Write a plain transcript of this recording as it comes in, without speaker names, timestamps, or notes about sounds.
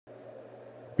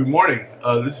Good morning.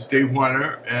 This is Dave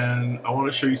Weiner, and I want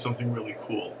to show you something really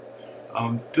cool.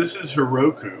 This is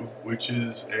Heroku, which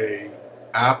is a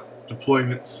app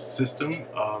deployment system.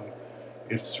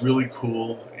 It's really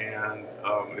cool, and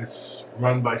it's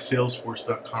run by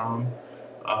Salesforce.com,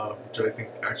 which I think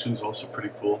actually is also pretty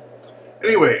cool.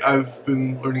 Anyway, I've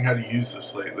been learning how to use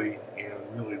this lately and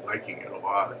really liking it a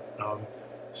lot.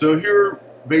 So here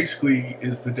basically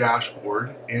is the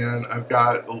dashboard, and I've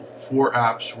got 4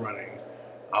 apps running.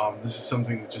 This is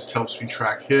something that just helps me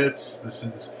track hits.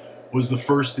 Was the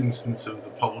first instance of the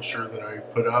publisher that I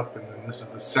put up, and then this is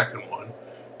the second one.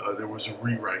 There was a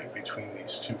rewrite between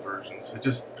these 2 versions. I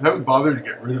just haven't bothered to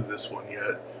get rid of this one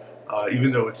yet,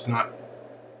 even though it's not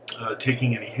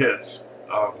taking any hits,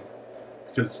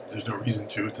 because there's no reason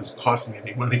to. It doesn't cost me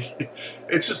any money.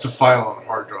 It's just a file on a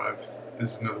hard drive.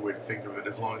 This is another way to think of it,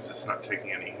 as long as it's not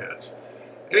taking any hits.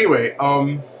 Anyway,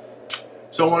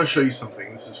 so I want to show you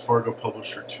something. This is Fargo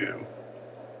Publisher 2,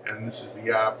 and this is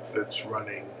the app that's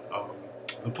running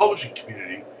the publishing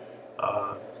community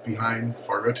behind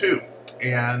Fargo 2.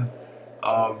 And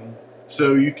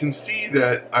so you can see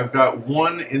that I've got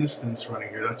 1 instance running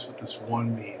here. That's what this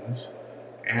 1 means.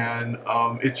 And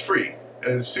it's free.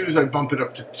 As soon as I bump it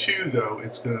up to 2, though,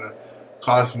 it's going to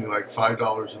cost me like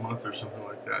 $5 a month or something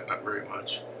like that. Not very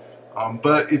much.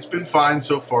 But it's been fine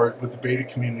so far with the beta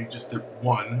community, just at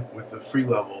 1 with the free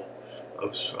level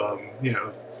of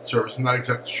service. I'm not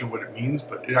exactly sure what it means,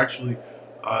 but it actually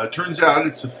turns out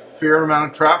it's a fair amount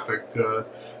of traffic,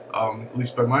 at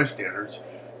least by my standards.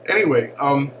 Anyway,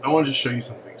 I wanted to show you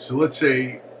something. So let's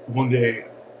say one day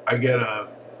I get a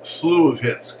slew of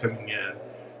hits coming in,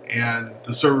 and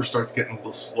the server starts getting a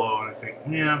little slow, and I think,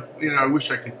 yeah, I wish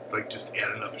I could just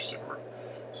add another server.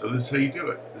 So this is how you do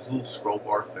it. This little scroll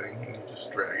bar thing, and you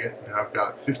just drag it. Now I've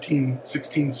got 16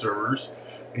 servers.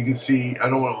 And you can see, I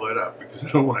don't want to let up because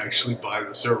I don't want to actually buy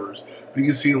the servers. But you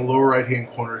can see in the lower right-hand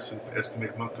corner, it says the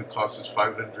estimated monthly cost is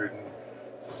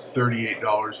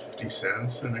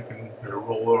 $538.50. And I can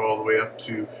roll it all the way up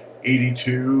to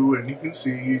 82. And you can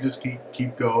see, you just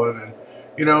keep going. And,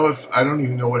 if I don't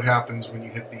even know what happens when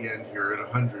you hit the end here at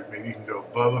 100. Maybe you can go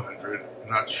above 100. I'm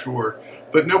not sure.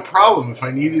 But no problem. If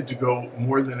I needed to go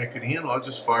more than I could handle, I'll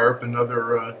just fire up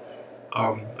another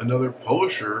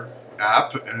publisher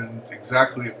app, and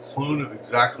exactly a clone of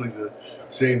exactly the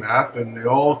same app, and they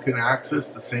all can access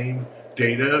the same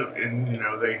data, and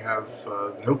they have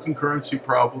no concurrency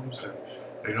problems, and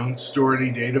they don't store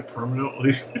any data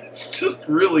permanently. It's just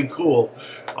really cool.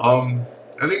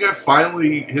 I think I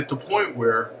finally hit the point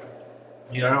where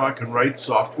I can write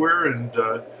software, and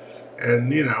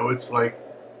it's like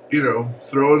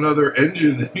throw another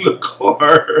engine in the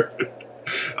car.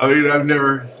 I mean, I've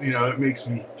never, it makes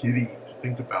me giddy to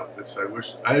think about this. I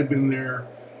wish I had been there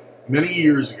many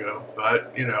years ago,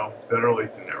 but, better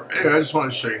late than never. Anyway, I just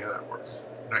wanted to show you how that works.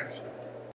 Thanks.